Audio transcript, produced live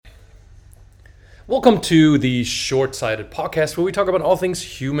Welcome to the Short Sighted podcast, where we talk about all things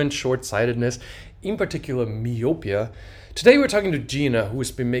human short sightedness, in particular myopia. Today, we're talking to Gina, who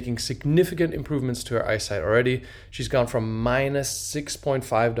has been making significant improvements to her eyesight already. She's gone from minus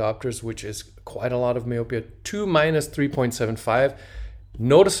 6.5 diopters, which is quite a lot of myopia, to minus 3.75.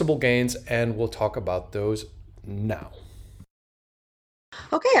 Noticeable gains, and we'll talk about those now.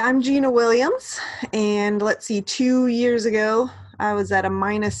 Okay, I'm Gina Williams, and let's see, 2 years ago, I was at a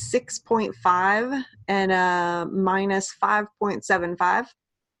minus 6.5 and a minus 5.75.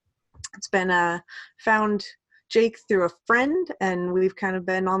 It's been found Jake through a friend, and we've kind of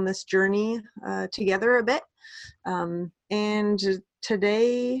been on this journey together a bit. And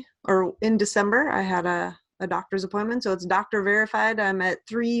today, or in December, I had a doctor's appointment, so it's doctor verified. I'm at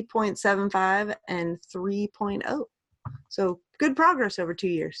 3.75 and 3.0. So good progress over 2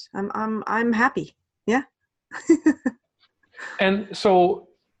 years. I'm happy. Yeah. And so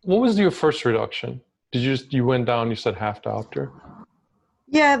what was your first reduction? Did you went down, you said half diopter?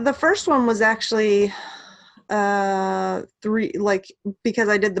 Yeah, the first one was actually because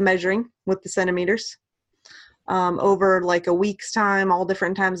I did the measuring with the centimeters over like a week's time, all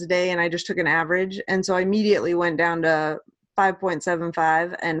different times a day, and I just took an average. And so I immediately went down to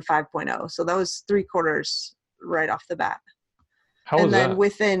 5.75 and 5.0. So that was 3/4 right off the bat. How was that? And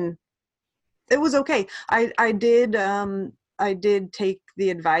then it was okay. I did take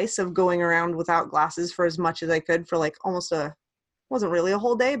the advice of going around without glasses for as much as I could for like wasn't really a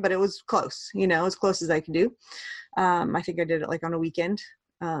whole day, but it was close, as close as I could do. I think I did it like on a weekend.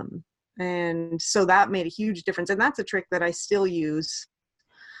 And so that made a huge difference. And that's a trick that I still use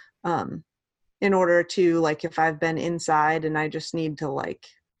in order to, like, if I've been inside and I just need to like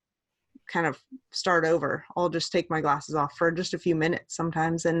kind of start over, I'll just take my glasses off for just a few minutes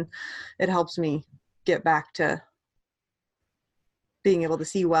sometimes, and it helps me get back to being able to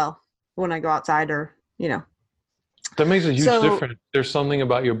see well when I go outside or. That makes a huge difference. There's something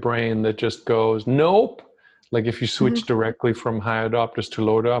about your brain that just goes, nope. Like if you switch directly from higher diopters to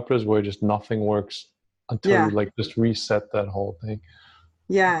lower diopters, where just nothing works until you like just reset that whole thing.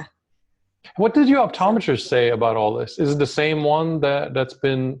 Yeah. What did your optometrist say about all this? Is it the same one that's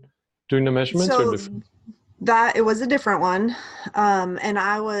been doing the measurements, or different? It was a different one. And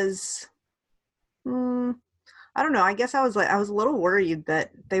I was, I don't know. I guess I was a little worried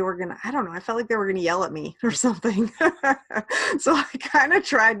that they were I felt like they were going to yell at me or something. So I kind of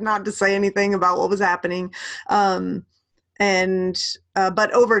tried not to say anything about what was happening. But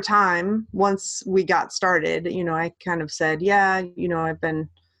over time, once we got started, I kind of said, I've been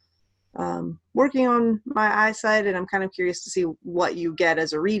working on my eyesight, and I'm kind of curious to see what you get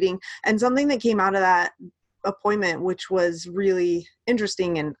as a reading. And something that came out of that appointment, which was really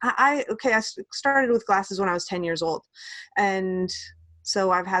interesting, and I started with glasses when I was 10 years old, and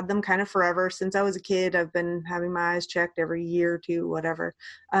so I've had them kind of forever. Since I was a kid, I've been having my eyes checked every year or two, whatever.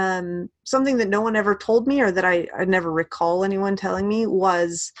 Something that no one ever told me, or that I never recall anyone telling me,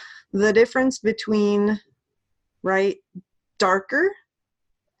 was the difference between darker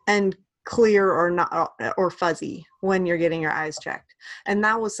and clear or not, or fuzzy, when you're getting your eyes checked. And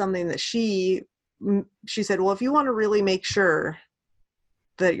that was something that she said, well, if you want to really make sure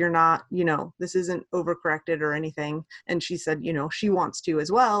that you're not, this isn't overcorrected or anything. And she said, she wants to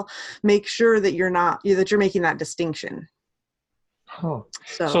as well, make sure that you're making that distinction. Oh,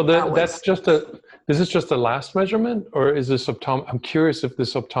 so this is just the last measurement, or is this I'm curious if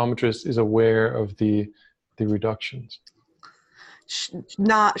this optometrist is aware of the reductions.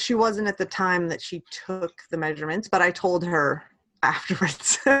 She wasn't at the time that she took the measurements, but I told her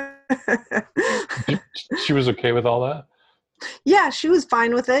afterwards. She was okay with all that? Yeah, she was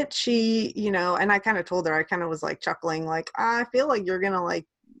fine with it. She, and I kind of told her, I kind of was like chuckling, like, I feel like you're going to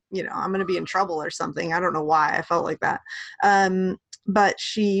I'm going to be in trouble or something. I don't know why I felt like that. But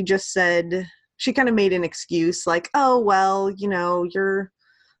she just said, she kind of made an excuse, like, oh, well,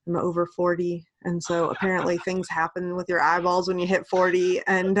 I'm over 40. And so apparently things happen with your eyeballs when you hit 40.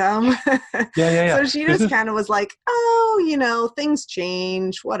 And yeah. So she just kind of was like, oh, things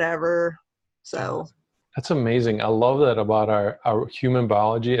change, whatever. So that's amazing. I love that about our human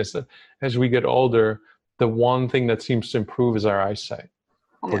biology. As we get older, the one thing that seems to improve is our eyesight,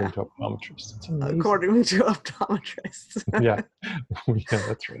 according to optometrists. That's amazing. According to optometrists. Yeah,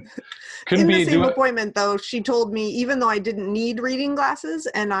 that's right. In the same appointment, though, she told me, even though I didn't need reading glasses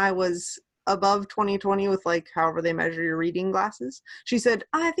and I was above 20/20 with like however they measure your reading glasses, she said,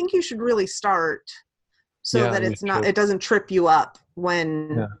 I think you should really start so that it doesn't trip you up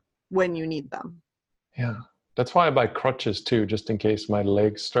when you need them. Yeah, That's why I buy crutches too, just in case my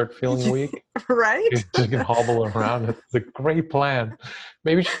legs start feeling weak. Right? You just can hobble around. It's a great plan.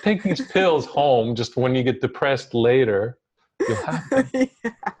 Maybe you should take these pills home just when you get depressed later. You'll have them. Yeah,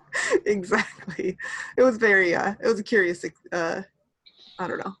 exactly. It was it was a curious, I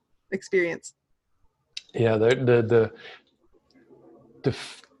don't know, experience. Yeah, the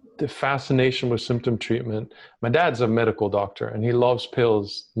fascination with symptom treatment. My dad's a medical doctor and he loves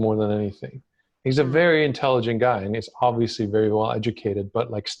pills more than anything. He's a very intelligent guy and he's obviously very well educated,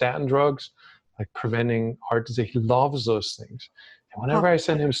 but like statin drugs, like preventing heart disease, he loves those things. And whenever I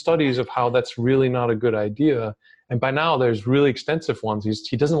send him studies of how that's really not a good idea, and by now there's really extensive ones,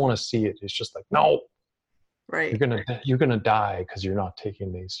 he doesn't want to see it. He's just like, no, right. You're gonna die because you're not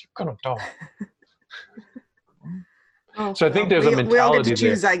taking these. You're gonna die. Oh, so I think there's a mentality we all get to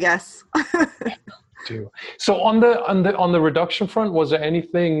choose, there. I guess. So on the reduction front, was there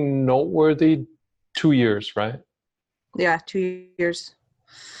anything noteworthy? 2 years, right? Yeah, 2 years.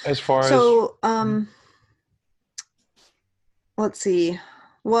 As far as let's see.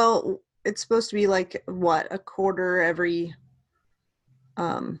 Well, it's supposed to be like what, a quarter every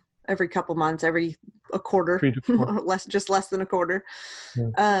couple months, a quarter, 3 to 4. less than a quarter.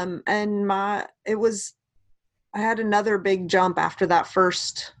 Yeah. And I had another big jump after that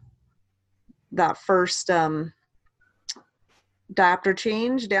first diopter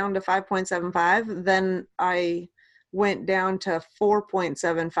change down to 5.75. Then I went down to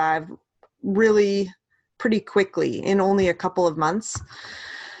 4.75 really pretty quickly in only a couple of months.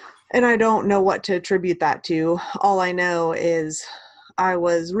 And I don't know what to attribute that to. All I know is I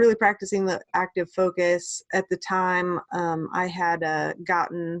was really practicing the active focus at the time. I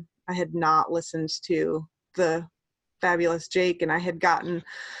had not listened to the fabulous Jake, and I had gotten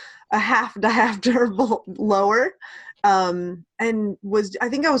a half diopter lower, and I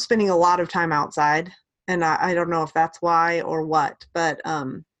think I was spending a lot of time outside, and I don't know if that's why or what, but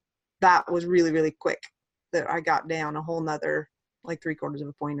that was really, really quick that I got down a whole nother like 3/4 of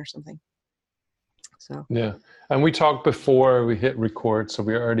a point or something. So yeah, and we talked before we hit record, so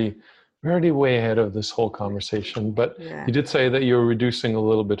we're already way ahead of this whole conversation. But yeah. You did say that you're reducing a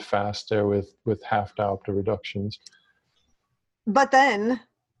little bit fast there with half diopter reductions. But then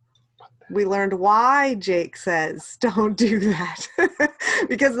we learned why Jake says don't do that.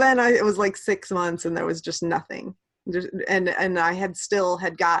 Because then it was like 6 months and there was just nothing. And I still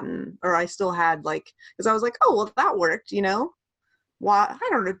had like, because I was like, oh, well, that worked, you know? Why? I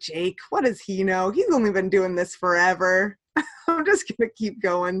don't know, Jake. What does he know? He's only been doing this forever. I'm just going to keep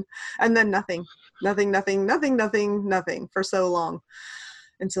going. And then nothing for so long.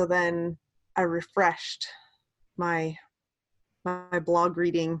 And so then I refreshed my blog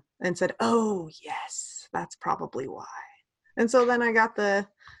reading and said, oh, yes, that's probably why. And so then I got the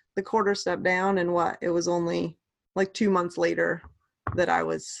quarter step down, and it was only like 2 months later that I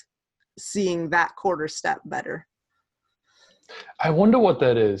was seeing that quarter step better. I wonder what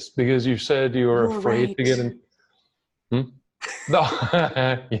that is, because you said you were afraid to get in. No.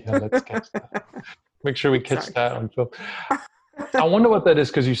 Yeah, let's catch that. Make sure we catch that on film. I wonder what that is,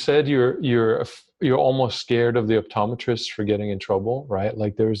 because you said you're almost scared of the optometrists for getting in trouble, right?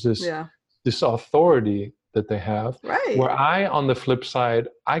 Like there's this authority that they have, right? Where I, on the flip side,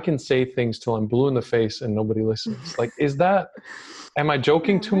 I can say things till I'm blue in the face and nobody listens. Like, am I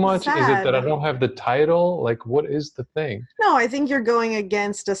joking too much? Sad. Is it that I don't have the title? Like, what is the thing? No, I think you're going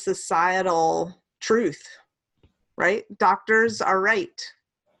against a societal truth, right? Doctors are right.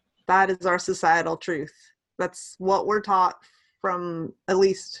 That is our societal truth. That's what we're taught from, at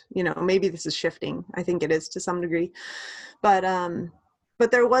least, maybe this is shifting. I think it is to some degree. But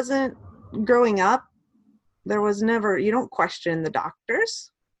there wasn't, growing up, there was never, you don't question the doctors.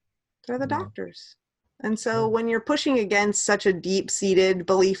 They're the doctors. And so when you're pushing against such a deep-seated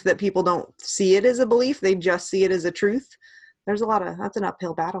belief that people don't see it as a belief, they just see it as a truth, that's an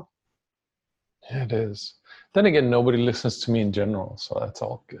uphill battle. Yeah, it is. Then again, nobody listens to me in general, so that's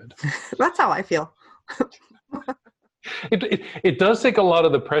all good. That's how I feel. It does take a lot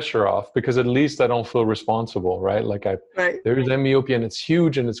of the pressure off, because at least I don't feel responsible, right? Like there's myopia and it's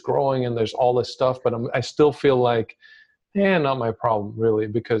huge and it's growing and there's all this stuff, but I still feel like, not my problem really,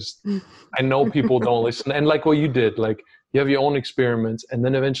 because I know people don't listen. And like what you did, like you have your own experiments, and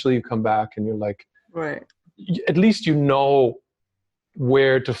then eventually you come back and you're like, right. At least you know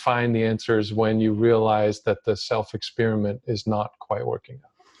where to find the answers when you realize that the self-experiment is not quite working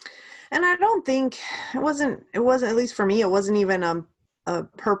out. And I don't think it wasn't, at least for me, it wasn't even a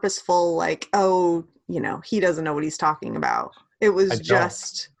purposeful, like, oh, he doesn't know what he's talking about. It was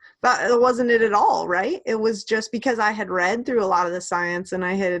just That wasn't it at all, right? It was just because I had read through a lot of the science and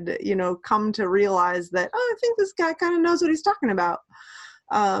I had, come to realize that, I think this guy kind of knows what he's talking about.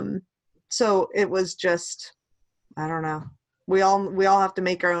 So it was just, I don't know. We all have to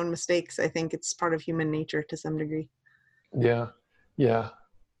make our own mistakes. I think it's part of human nature to some degree. Yeah. Yeah.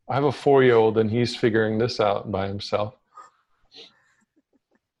 I have a 4-year-old and he's figuring this out by himself.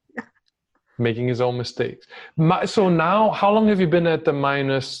 Yeah. Making his own mistakes. So now, how long have you been at the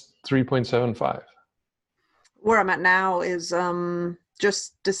minus 3.75? Where I'm at now is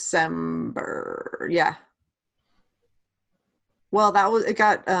just December. Yeah. Well, it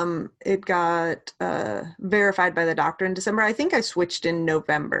got verified by the doctor in December. I think I switched in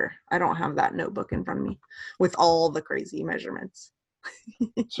November. I don't have that notebook in front of me with all the crazy measurements.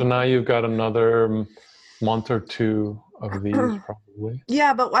 So now you've got another month or two of these probably.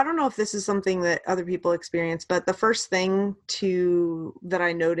 Yeah, but I don't know if this is something that other people experience, but the first thing that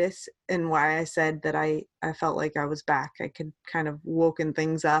I noticed and why I said that I felt like I was back, I could kind of woken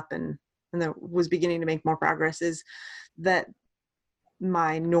things up and that was beginning to make more progress, is that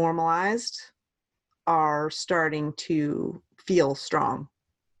my normalized are starting to feel strong.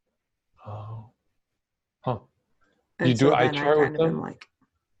 Oh. Huh. And you do so eye then I chart kind with of them? am like,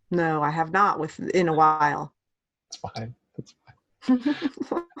 no, I have not in a while. It's fine. That's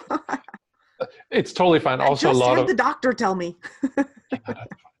fine. It's totally fine. Also, I just had the doctor tell me.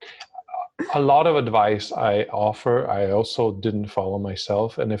 A lot of advice I offer, I also didn't follow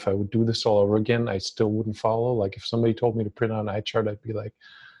myself. And if I would do this all over again, I still wouldn't follow. Like if somebody told me to print out an eye chart, I'd be like,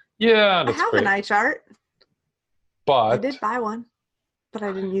 yeah, that's great. I have an eye chart. But I did buy one, but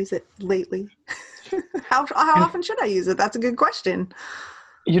I didn't use it lately. How often should I use it? That's a good question.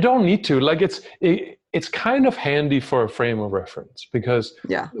 You don't need to. Like it's kind of handy for a frame of reference, because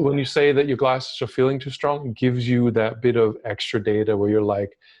when you say that your glasses are feeling too strong, it gives you that bit of extra data where you're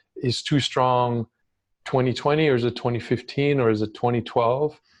like, is too strong 2020 or is it 2015 or is it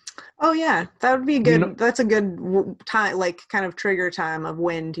 2012? Oh yeah, that would be good. That's a good time, like kind of trigger time of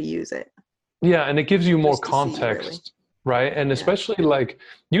when to use it. Yeah, and it gives you more context, really. Right? And especially like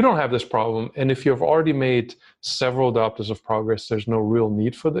you don't have this problem, and if you've already made several diopters of progress, there's no real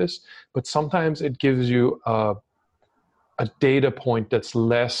need for this. But sometimes it gives you a data point that's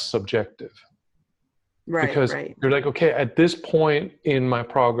less subjective. Right, because you're like, okay, at this point in my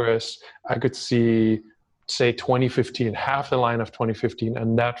progress, I could see, say, 2015, half the line of 2015,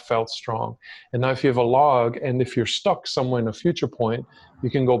 and that felt strong. And now if you have a log, and if you're stuck somewhere in a future point, you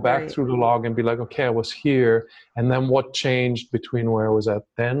can go back through the log and be like, okay, I was here, and then what changed between where I was at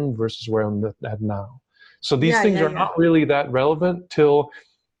then versus where I'm at now. So these things are not really that relevant till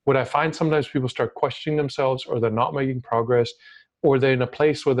what I find sometimes people start questioning themselves, or they're not making progress, or they're in a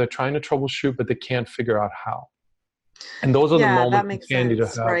place where they're trying to troubleshoot, but they can't figure out how. And those are the moments that makes handy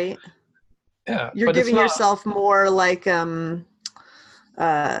sense, to have. right? Yeah. You're giving yourself more like ammo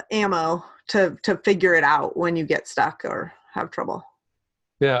to figure it out when you get stuck or have trouble.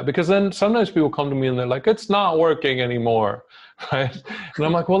 Yeah, because then sometimes people come to me and they're like, it's not working anymore, right? And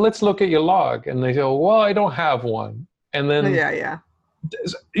I'm like, well, let's look at your log. And they go, well, I don't have one. And then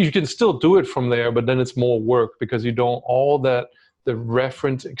you can still do it from there, but then it's more work, because you don't, the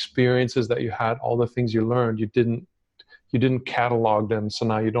reference experiences that you had, all the things you learned, you didn't catalog them, so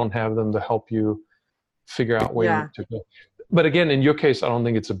now you don't have them to help you figure out where you need to go. But again, in your case, I don't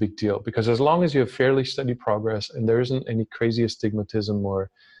think it's a big deal, because as long as you have fairly steady progress and there isn't any crazy astigmatism or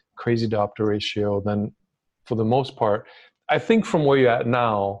crazy diopter ratio, then for the most part, I think from where you're at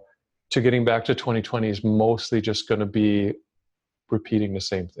now to getting back to 2020 is mostly just going to be repeating the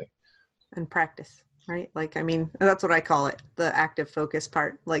same thing. And practice. Right? Like, I mean, that's what I call it, the active focus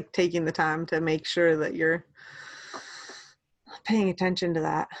part, like taking the time to make sure that you're paying attention to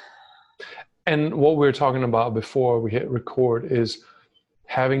that. And what we were talking about before we hit record is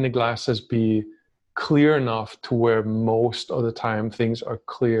having the glasses be clear enough to where most of the time things are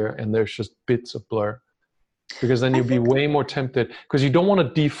clear and there's just bits of blur. Because then you'll be way more tempted, because you don't want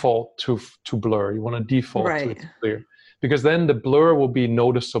to default to blur. You want to default to it's clear. Because then the blur will be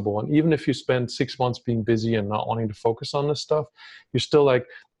noticeable. And even if you spend 6 months being busy and not wanting to focus on this stuff, you're still like,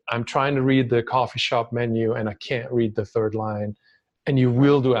 I'm trying to read the coffee shop menu and I can't read the third line. And you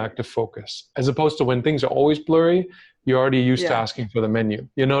will do active focus. As opposed to when things are always blurry, you're already used to asking for the menu.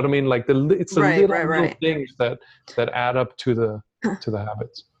 You know what I mean? Like it's the little things that add up to the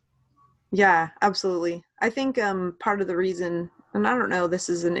habits. Yeah, absolutely. I think part of the reason, and I don't know, this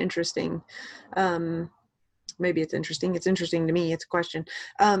is an interesting, maybe it's interesting to me, it's a question.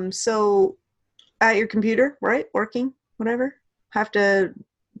 So at your computer, right? Working, whatever,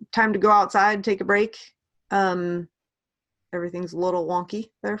 time to go outside, take a break. everything's a little wonky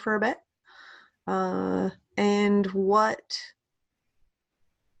there for a bit. And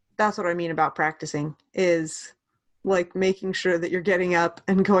that's what I mean about practicing, is like making sure that you're getting up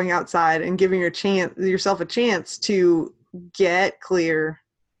and going outside and giving yourself a chance to get clear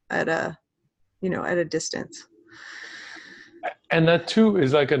at a distance. And that too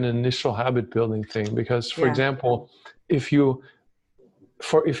is like an initial habit building thing, because for example, if you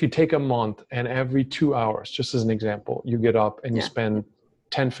take a month and every 2 hours, just as an example, you get up and you spend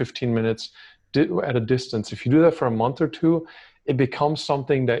 10-15 minutes at a distance, if you do that for a month or two, it becomes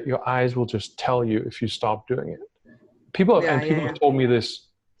something that your eyes will just tell you if you stop doing it. People have told me this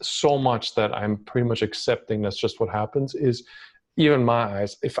so much that I'm pretty much accepting that's just what happens. Is even my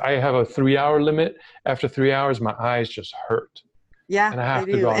eyes, if I have a 3-hour limit, after 3 hours my eyes just hurt. Yeah, and I have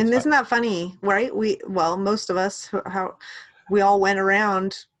to go outside. And isn't that funny, right? Most of us, we all went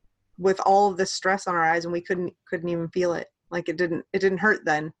around with all of this stress on our eyes and we couldn't even feel it. Like it didn't hurt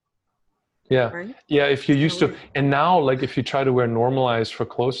then. Yeah. Right? Yeah. If you used to, and now like if you try to wear normalized for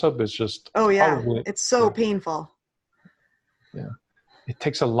close up, it's just, it's so painful. Yeah. It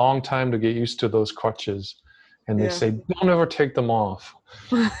takes a long time to get used to those crutches, and they say, don't ever take them off.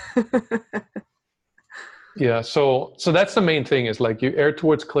 Yeah. So that's the main thing, is like you err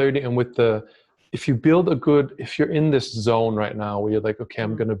towards clarity. And if you're in this zone right now where you're like, okay,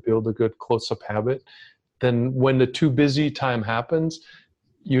 I'm going to build a good close-up habit, then when the too busy time happens,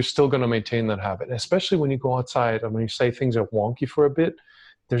 you're still going to maintain that habit. And especially when you go outside and when you say things are wonky for a bit,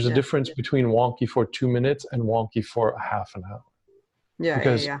 there's a difference between wonky for 2 minutes and wonky for a half an hour. Yeah.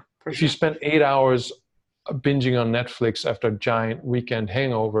 Because if you spend 8 hours binging on Netflix after a giant weekend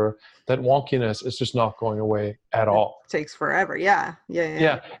hangover, that wonkiness is just not going away at all. It takes forever. Yeah.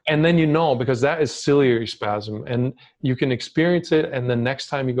 And then because that is ciliary spasm, and you can experience it, and the next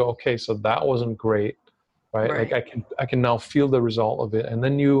time you go, okay, so that wasn't great, right? Like I can now feel the result of it. And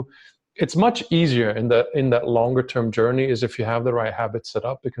then it's much easier in that longer term journey is if you have the right habits set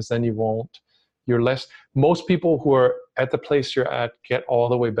up, because then most people who are at the place you're at get all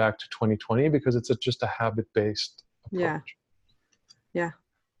the way back to 2020 because it's just a habit-based approach. Yeah.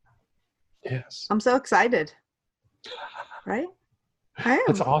 Yes. I'm so excited. Right? I am.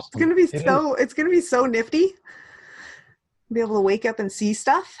 That's awesome. It's gonna be so nifty. Be able to wake up and see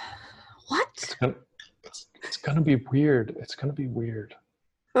stuff. What? It's gonna be weird. It's gonna be weird.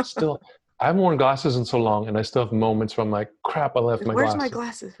 Still, I haven't worn glasses in so long, and I still have moments where I'm like, crap, I left my glasses. Where's my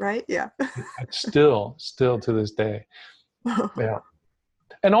glasses, right? Yeah. Still to this day. Yeah.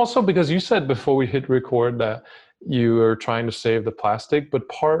 And also because you said before we hit record that you are trying to save the plastic, but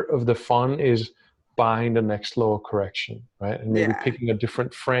part of the fun is buying the next lower correction, right? And maybe picking a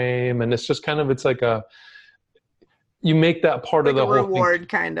different frame. And it's just it's like you make that part of the whole reward thing.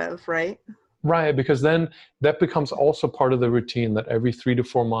 Kind of, right? Right, because then that becomes also part of the routine, that every 3 to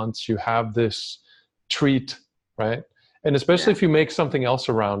 4 months you have this treat, right? And especially if you make something else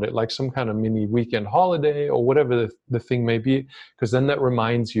around it, like some kind of mini weekend holiday or whatever the thing may be, because then that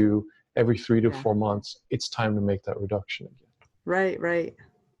reminds you every 3 to 4 months, it's time to make that reduction again. Right.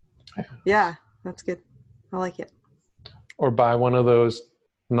 Yeah, that's good. I like it. Or buy one of those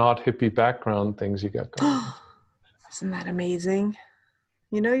not hippie background things you got going. Isn't that amazing?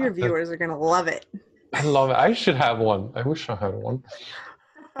 Your viewers are going to love it. I love it. I should have one. I wish I had one.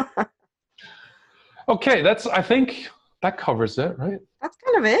 Okay, I think that covers it, right? That's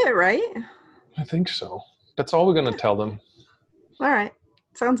kind of it, right? I think so. That's all we're going to tell them. All right.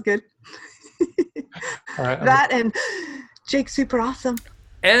 Sounds good. All right. That and Jake's super awesome.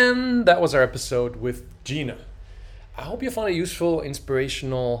 And that was our episode with Gina. I hope you found it useful,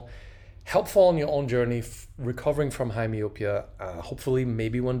 inspirational, helpful on your own journey recovering from high myopia. Hopefully,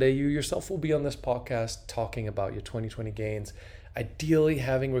 maybe one day you yourself will be on this podcast talking about your 2020 gains, ideally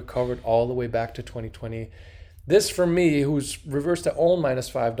having recovered all the way back to 2020. This from me, who's reversed their own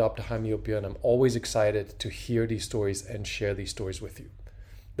 -5 diopter high myopia, and I'm always excited to hear these stories and share these stories with you.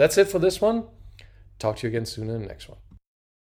 That's it for this one. Talk to you again soon in the next one.